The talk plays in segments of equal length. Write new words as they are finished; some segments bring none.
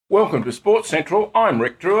Welcome to Sports Central. I'm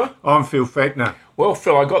Rick Drewer. I'm Phil Fechner. Well,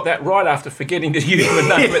 Phil, I got that right after forgetting to use the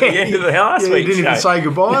name at the end of the last week's you didn't even say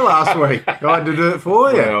goodbye last week. I had to do it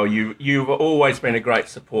for you. Well, you've always been a great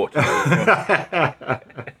support to me.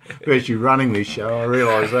 Especially running this show, I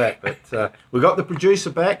realise that. But we got the producer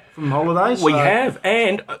back from holidays. We have,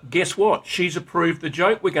 and guess what? She's approved the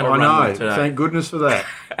joke we're going to run with today. Thank goodness for that.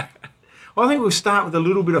 I think we'll start with a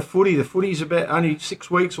little bit of footy. The footy's about only 6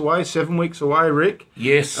 weeks away, 7 weeks away, Rick.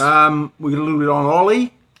 Yes. We got a little bit on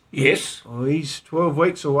Ollie. Yes. Oh, he's 12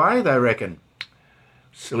 weeks away, they reckon.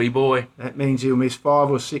 Silly boy. That means he'll miss 5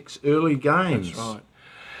 or 6 early games. That's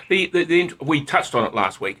right. We touched on it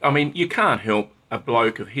last week. I mean, you can't help a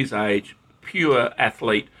bloke of his age, pure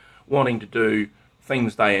athlete, wanting to do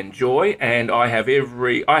things they enjoy, and I have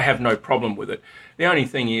no problem with it. The only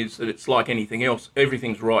thing is that it's like anything else,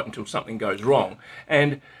 everything's right until something goes wrong.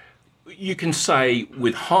 And you can say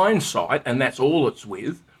with hindsight, and that's all it's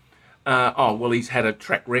with, he's had a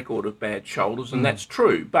track record of bad shoulders, and that's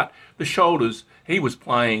true. But the shoulders, he was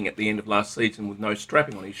playing at the end of last season with no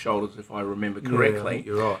strapping on his shoulders, if I remember correctly. Yeah, I think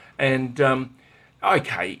you're right. And,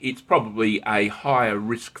 it's probably a higher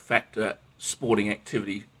risk factor sporting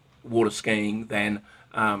activity, water skiing, than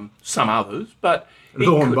some others, but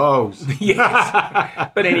lawn bowls.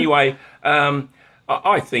 Yes. But anyway,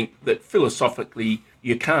 I think that philosophically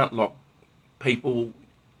you can't lock people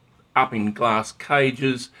up in glass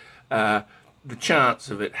cages. The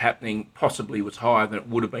chance of it happening possibly was higher than it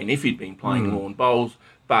would have been if he'd been playing lawn bowls,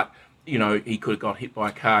 but he could have got hit by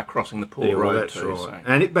a car crossing the poor road that's too.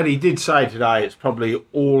 Right. So. But he did say today it's probably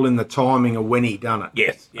all in the timing of when he done it.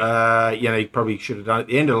 Yes. Yeah. He probably should have done it at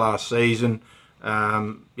the end of last season.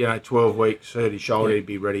 12 weeks, hurt his shoulder, he'd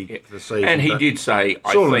be ready for the season. And he did say,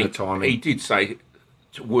 he did say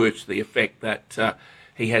words to the effect that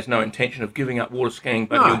he has no intention of giving up water skiing,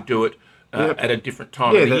 but he'll do it at a different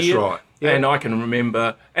time of the year. Yeah, that's right. Yep. And I can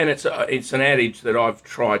remember, and it's an adage that I've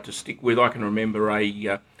tried to stick with. I can remember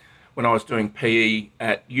when I was doing PE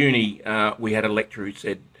at uni, we had a lecturer who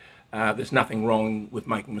said, there's nothing wrong with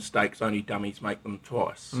making mistakes, only dummies make them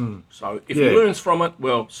twice. So if he learns from it,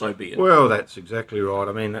 well, so be it. Well, that's exactly right.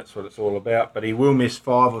 I mean, that's what it's all about. But he will miss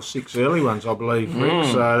 5 or 6 early ones, I believe, Rick.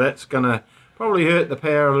 So that's going to probably hurt the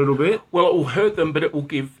power a little bit. Well, it will hurt them, but it will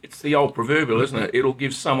it's the old proverbial, isn't it? It'll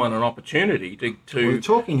give someone an opportunity to... Well, you're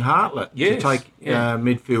talking Hartlett to take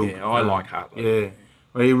midfield. Yeah, I like Hartlett. Yeah.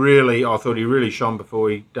 Well, I thought he really shone before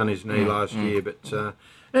he done his knee last year, but...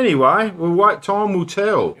 Anyway, time will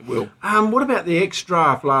tell. It will. What about the X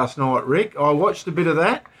draft last night, Rick? I watched a bit of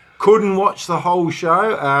that. Couldn't watch the whole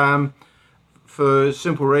show for a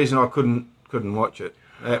simple reason. I couldn't watch it.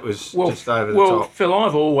 That was just over the top. Well, Phil,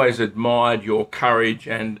 I've always admired your courage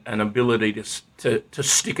and ability to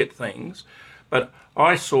stick at things, but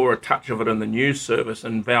I saw a touch of it in the news service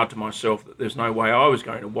and vowed to myself that there's no way I was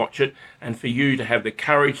going to watch it, and for you to have the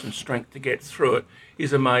courage and strength to get through it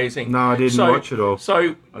is amazing. No, I didn't watch it all.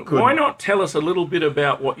 So why not tell us a little bit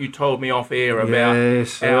about what you told me off air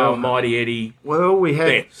about our mighty Eddie? Well, we had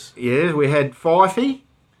bets. we had Fifey.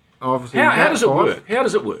 Obviously, how does it work? How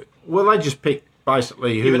does it work? Well, they just pick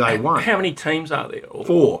basically who they want. How many teams are there?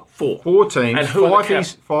 Four teams. And who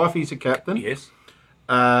Fifey's the captain. Yes.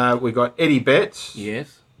 We've got Eddie Betts.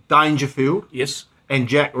 Yes. Dangerfield. Yes. And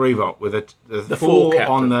Jack Revolt with the four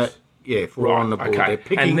on the. Yeah, four on the board. Okay.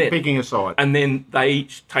 They're picking a side. And then they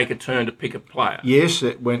each take a turn to pick a player. Yes,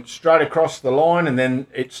 it went straight across the line and then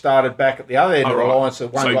it started back at the other end of the line, so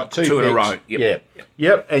one got two in a row.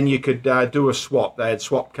 Yep. And you could do a swap. They had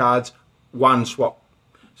swap cards, one swap.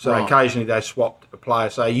 So occasionally they swapped a player.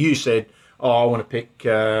 So you said, I want to pick,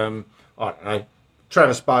 I don't know,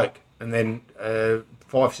 Travis Boak. And then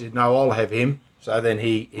Fife said, no, I'll have him. So then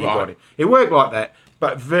he got him. It worked like that.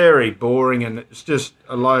 But very boring, and it's just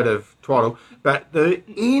a load of twaddle. But the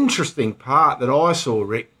interesting part that I saw,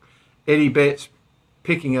 Rick, Eddie Betts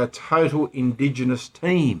picking a total Indigenous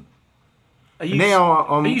team. Are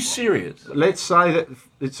you serious? Let's say that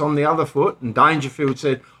it's on the other foot, and Dangerfield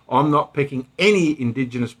said, I'm not picking any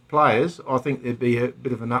Indigenous players. I think there'd be a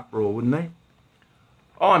bit of an uproar, wouldn't there?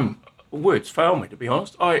 Words fail me, to be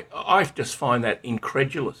honest. I just find that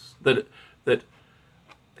incredulous that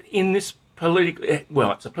in this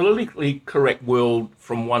it's a politically correct world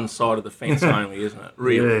from one side of the fence only, isn't it?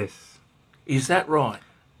 Really? Yes. Is that right?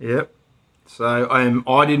 Yep. So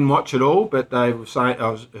I didn't watch it all, but they were saying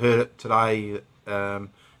heard it today that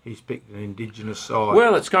he's picked an Indigenous side.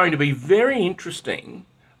 Well, it's going to be very interesting.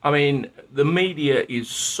 I mean, the media is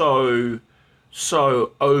so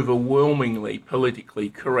overwhelmingly politically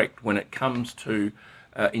correct when it comes to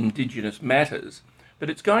Indigenous matters. But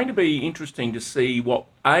it's going to be interesting to see what,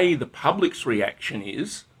 A, the public's reaction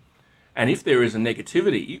is, and if there is a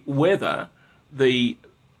negativity, whether the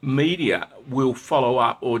media will follow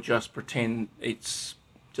up or just pretend it's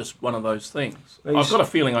just one of those things. I've got a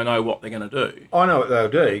feeling I know what they're going to do. I know what they'll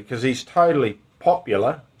do because he's totally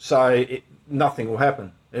popular, so nothing will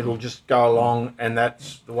happen. It'll just go along, and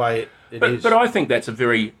that's the way it is. But I think that's a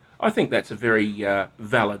very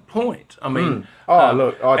valid point. I mean,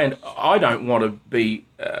 and I don't want to be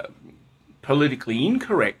politically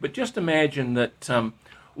incorrect, but just imagine that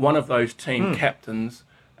one of those team captains,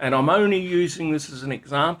 and I'm only using this as an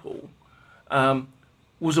example,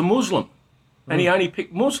 was a Muslim, and he only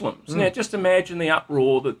picked Muslims. Now, just imagine the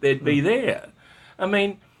uproar that there'd be there. I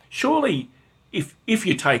mean, surely, if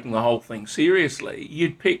you're taking the whole thing seriously,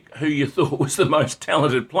 you'd pick who you thought was the most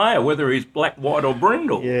talented player, whether he's black, white, or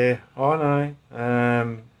brindle. Yeah, I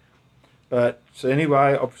know. But so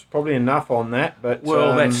anyway, probably enough on that. But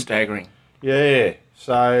that's staggering. Yeah.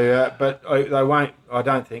 So, but they won't. I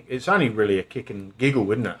don't think it's only really a kick and giggle,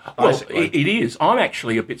 isn't it? Basically. Well, it is. I'm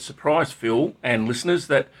actually a bit surprised, Phil, and listeners,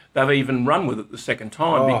 that they've even run with it the second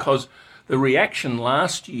time because the reaction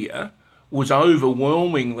last year was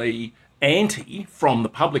overwhelmingly anti from the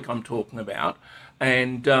public. I'm talking about,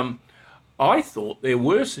 and I thought there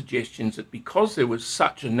were suggestions that because there was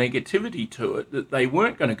such a negativity to it that they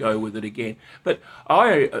weren't going to go with it again. But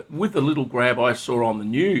with the little grab I saw on the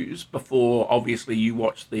news before, obviously you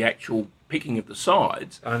watched the actual picking of the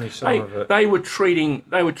sides. Only some of it. They were treating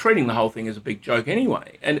the whole thing as a big joke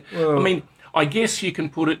anyway. And I mean, I guess you can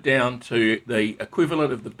put it down to the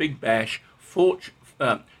equivalent of the Big Bash,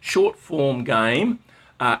 short form game,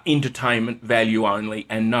 entertainment value only,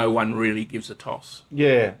 and no one really gives a toss.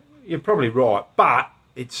 Yeah. You're probably right, but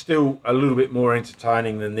it's still a little bit more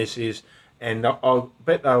entertaining than this is, and I'll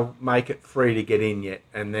bet they'll make it free to get in yet,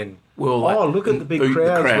 and then look at the big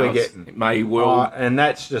crowds we're getting. It may well, and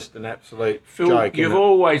that's just an absolute Phil, joke. You've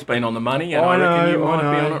always been on the money, and I reckon you might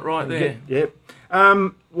be on it right there. Yep.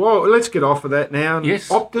 Well, let's get off of that now. Yes.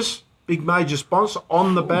 Optus, big major sponsor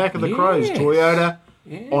on the back of the Crows. Toyota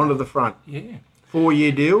onto the front. Yeah.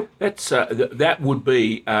 4-year deal. That's that would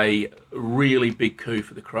be a really big coup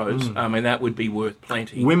for the Crows. I mean, that would be worth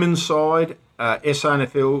plenty. Women's side,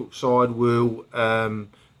 SANFL side will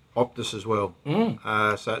Optus as well.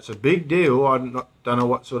 So it's a big deal. I don't know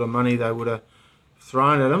what sort of money they would have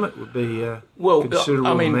thrown at them. It would be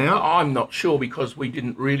considerable amount. I'm not sure because we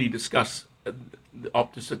didn't really discuss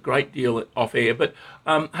Optus a great deal off air. But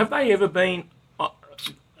have they ever been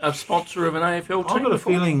a sponsor of an AFL team? I've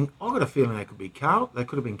got a feeling they could be Carlton. They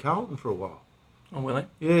could have been Carlton for a while. Oh, will they?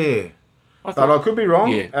 Yeah. But I could be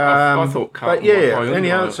wrong. Yeah, I thought Carlton. But yeah,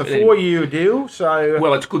 anyhow, it's a 4-year deal. So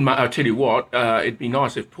well, it's good. I'll tell you what. It'd be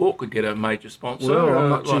nice if Port could get a major sponsor. Well, I'm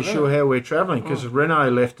not too sure how we're travelling because Renault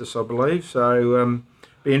left us, I believe. So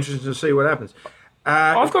be interesting to see what happens.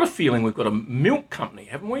 I've got a feeling we've got a milk company,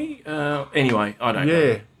 haven't we? Anyway, I don't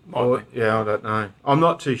know. Yeah, I don't know. I'm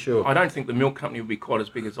not too sure. I don't think the milk company would be quite as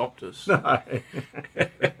big as Optus.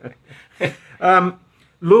 No.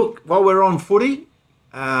 Look, while we're on footy,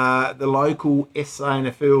 the local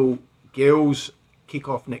SANFL girls kick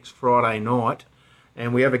off next Friday night,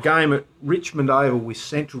 and we have a game at Richmond Oval with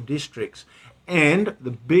Central Districts, and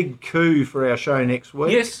the big coup for our show next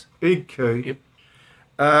week. Yes. Big coup. Yep.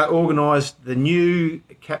 Organised the new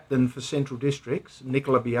captain for Central Districts,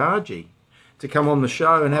 Nicola Biaggi, to come on the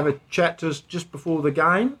show and have a chat to us just before the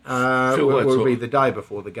game. Will be the day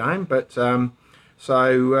before the game, but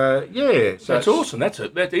So that's awesome.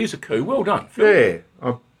 That is a coup. Well done, Phil. Yeah,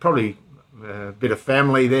 I'm probably a bit of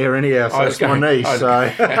family there anyhow, so it's my niece.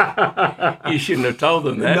 You shouldn't have told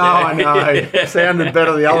them that. No, I know. Sounded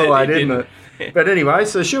better the other way, didn't it? But anyway,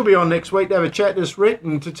 so she'll be on next week to have a chat to us, Rick,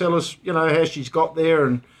 and to tell us, how she's got there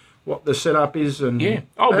and what the setup is. And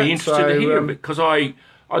I'll be interested to hear because I'd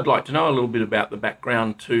like to know a little bit about the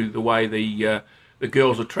background to the way the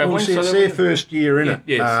girls are travelling. Well, it's their first year, isn't it?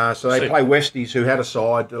 Yes. So they play Westies, who had a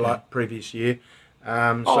side the previous year.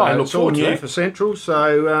 It's all new for Central.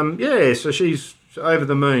 So, so she's over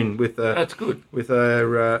the moon with that's good. With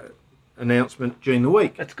her announcement during the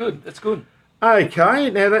week. That's good.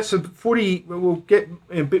 Okay, now that's the footy. We'll get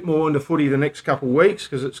a bit more into footy the next couple of weeks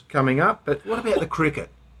because it's coming up. But what about the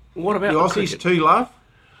cricket? What about the Aussies? Cricket? 2 love.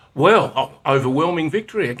 Well, overwhelming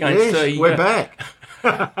victory against we're back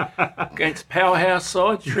against powerhouse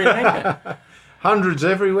side Sri Lanka. Hundreds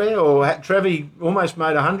everywhere. Or Travi almost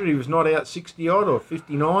made 100. He was not out 60 odd or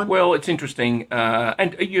 59. Well, it's interesting,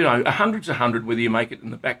 and a 100's a 100 whether you make it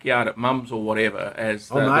in the backyard at Mum's or whatever. As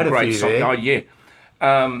the great song. Oh yeah.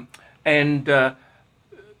 And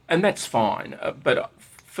that's fine, but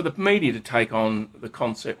for the media to take on the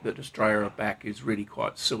concept that Australia are back is really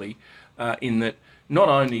quite silly, in that not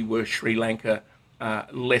only were Sri Lanka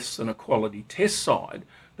less than a quality test side,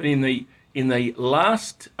 but in the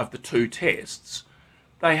last of the two tests,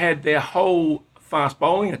 they had their whole fast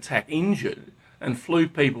bowling attack injured and flew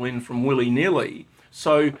people in from willy-nilly.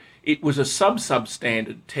 So it was a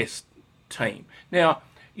substandard test team. Now,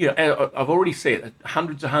 I've already said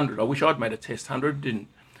hundreds of 100. I wish I'd made a test 100, didn't.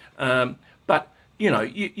 But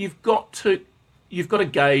you've got to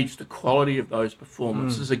gauge the quality of those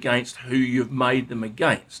performances against who you've made them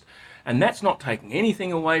against. And that's not taking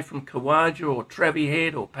anything away from Khawaja or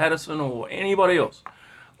Travis or Patterson or anybody else.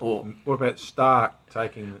 Or what about Stark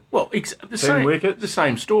taking the same wickets? The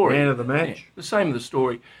same story. Man of the match. Yeah, the same of the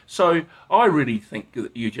story. So I really think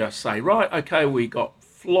that you just say, right, okay, we got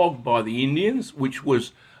flogged by the Indians, which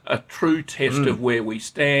was a true test of where we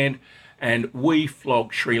stand, and we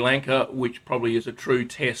flogged Sri Lanka, which probably is a true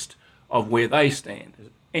test of where they stand.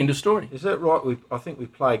 End of story. Is that right? I think we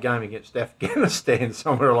play a game against Afghanistan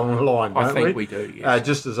somewhere along the line, don't we? I think we do, yes.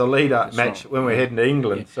 Just as a lead-up match when we're heading to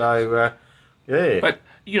England. Yeah. So, yeah. But,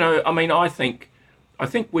 I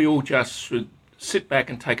think we all just should sit back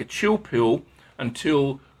and take a chill pill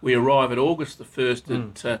until we arrive at August the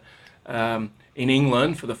 1st in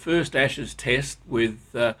England for the first Ashes test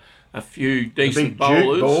with a few decent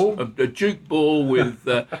bowlers, a juke ball with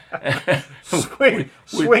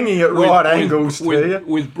swinging at right angles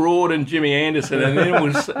with Broad and Jimmy Anderson,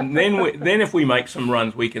 and then if we make some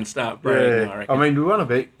runs, we can start bragging. Yeah. I mean, we want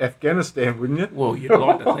to beat Afghanistan, wouldn't you? Well, you'd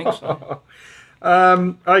like to think so.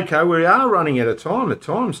 Okay, we are running out of time. The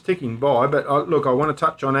time's ticking by, but look, I want to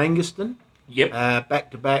touch on Angaston. Yep.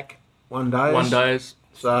 Back-to-back one-days. One-days.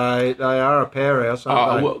 So they are a powerhouse,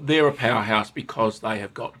 aren't they? Well, they're a powerhouse because they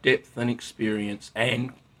have got depth and experience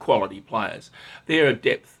and quality players. They're a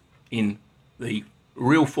depth in the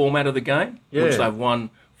real format of the game, which they've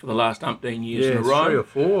won for the last umpteen years in a row.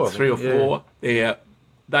 3 or 4.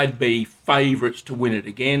 They'd be favourites to win it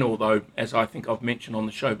again, although, as I think I've mentioned on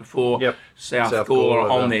the show before, South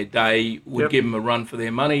Gawler on their day would give them a run for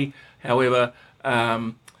their money. However,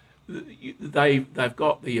 they've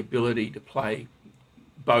got the ability to play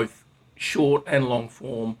both short and long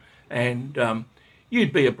form, and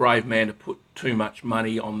you'd be a brave man to put too much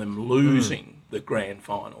money on them losing the grand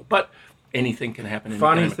final. But anything can happen in the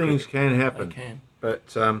game. Funny things can happen. They can.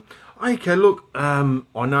 But okay, look, I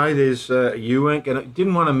know there's you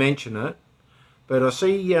didn't want to mention it, but I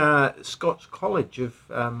see Scots College have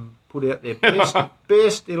put out their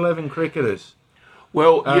best 11 cricketers.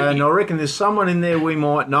 Well, and I reckon there's someone in there we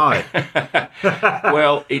might know.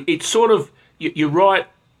 Well, it's sort of. You're right.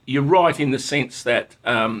 You're right in the sense that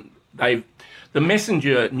the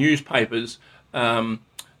Messenger newspapers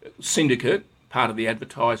syndicate, part of the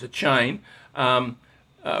Advertiser chain,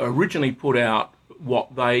 originally put out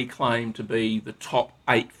what they claim to be the top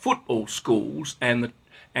 8 football schools and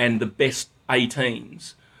the best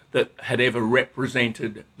 18s that had ever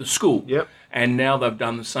represented the school. Yep. And now they've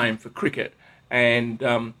done the same for cricket. And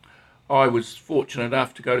I was fortunate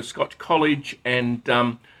enough to go to Scotch College, and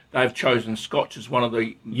they've chosen Scotch as one of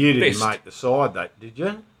the You didn't best. make the side, did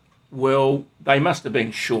you? Well, they must have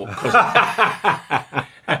been short.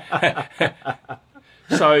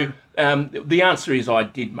 So the answer is I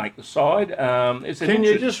did make the side. Can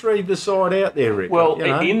you just read the side out there, Rick? Well,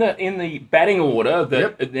 in the batting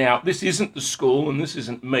order, now this isn't the school and this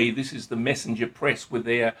isn't me. This is the Messenger Press with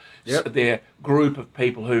their group of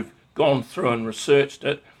people who've gone through and researched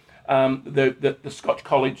it. The Scotch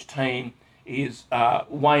College team is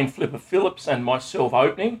Wayne Flipper Phillips and myself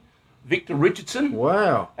opening, Victor Richardson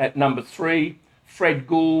at number 3, Fred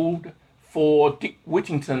Gould 4, Dick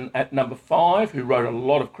Whittington at number 5, who wrote a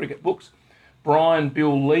lot of cricket books, Brian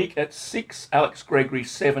Bill Leake at 6, Alex Gregory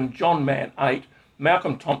 7, John Mann 8,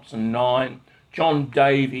 Malcolm Thompson 9, John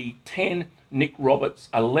Davey 10, Nick Roberts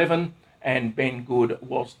 11, and Ben Good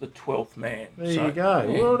was the 12th man. There you go.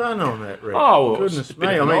 Yeah. Well done on that, Rick. Oh, well, goodness me.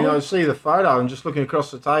 I mean, I see the photo and just looking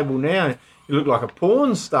across the table now, you look like a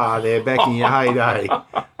porn star there back in your heyday.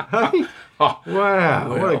 Hey? Wow.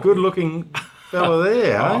 What a good-looking fella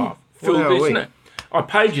there, eh? Filled, isn't it? I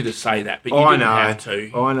paid you to say that, but you didn't have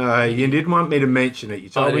to. I know. You didn't want me to mention it. You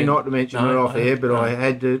told me not to mention it off air, but I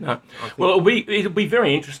had to. No. Well, it'll be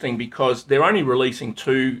very interesting because they're only releasing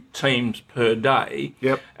 2 teams per day.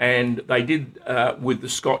 Yep. And they did with the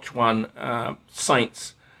Scotch one,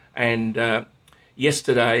 Saints, and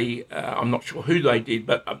yesterday, I'm not sure who they did,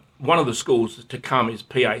 but one of the schools to come is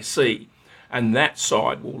PAC, and that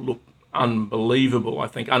side will look unbelievable. I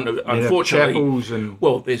think, unfortunately, Chapels and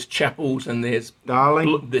well, there's Chapels and there's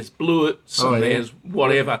Darling. there's Blewitts and there's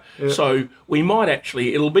whatever. Yeah. So we might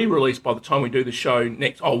actually, it'll be released by the time we do the show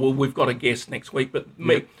next. Oh well, we've got a guest next week, but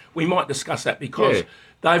we might discuss that because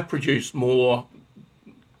they've produced more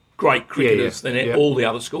great cricketers than all the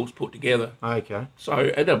other schools put together. Okay.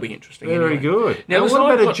 So that'll be interesting. Very anyway. good. Now,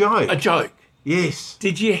 what about a joke? A joke. Yes.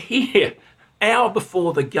 Did you hear? Hour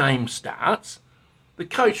before the game starts, the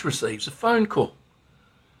coach receives a phone call.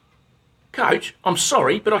 Coach, I'm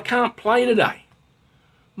sorry, but I can't play today.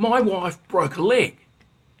 My wife broke a leg.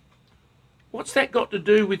 What's that got to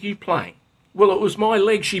do with you playing? Well, it was my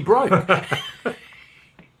leg she broke. Well,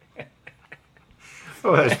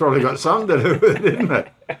 that's probably got something to do with it, didn't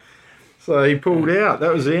it? So he pulled out.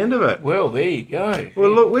 That was the end of it. Well, there you go.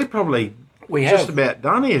 Well, look, we're probably just about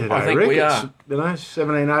done here today, I think Rick. we are. It's,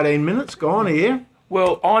 17, 18 minutes gone here.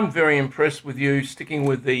 Well, I'm very impressed with you sticking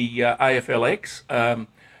with the AFLX,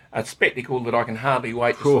 a spectacle that I can hardly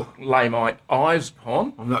wait to lay my eyes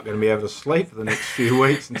upon. I'm not going to be able to sleep for the next few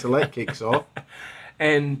weeks until that kicks off.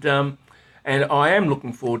 And I am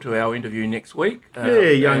looking forward to our interview next week.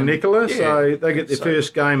 Young Nicola. Yeah. So they get their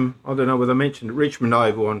first game, I don't know whether I mentioned, Richmond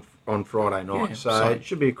Oval on Friday night. So it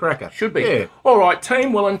should be a cracker. Should be. Yeah. All right,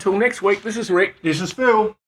 team. Well, until next week, this is Rick. This is Phil.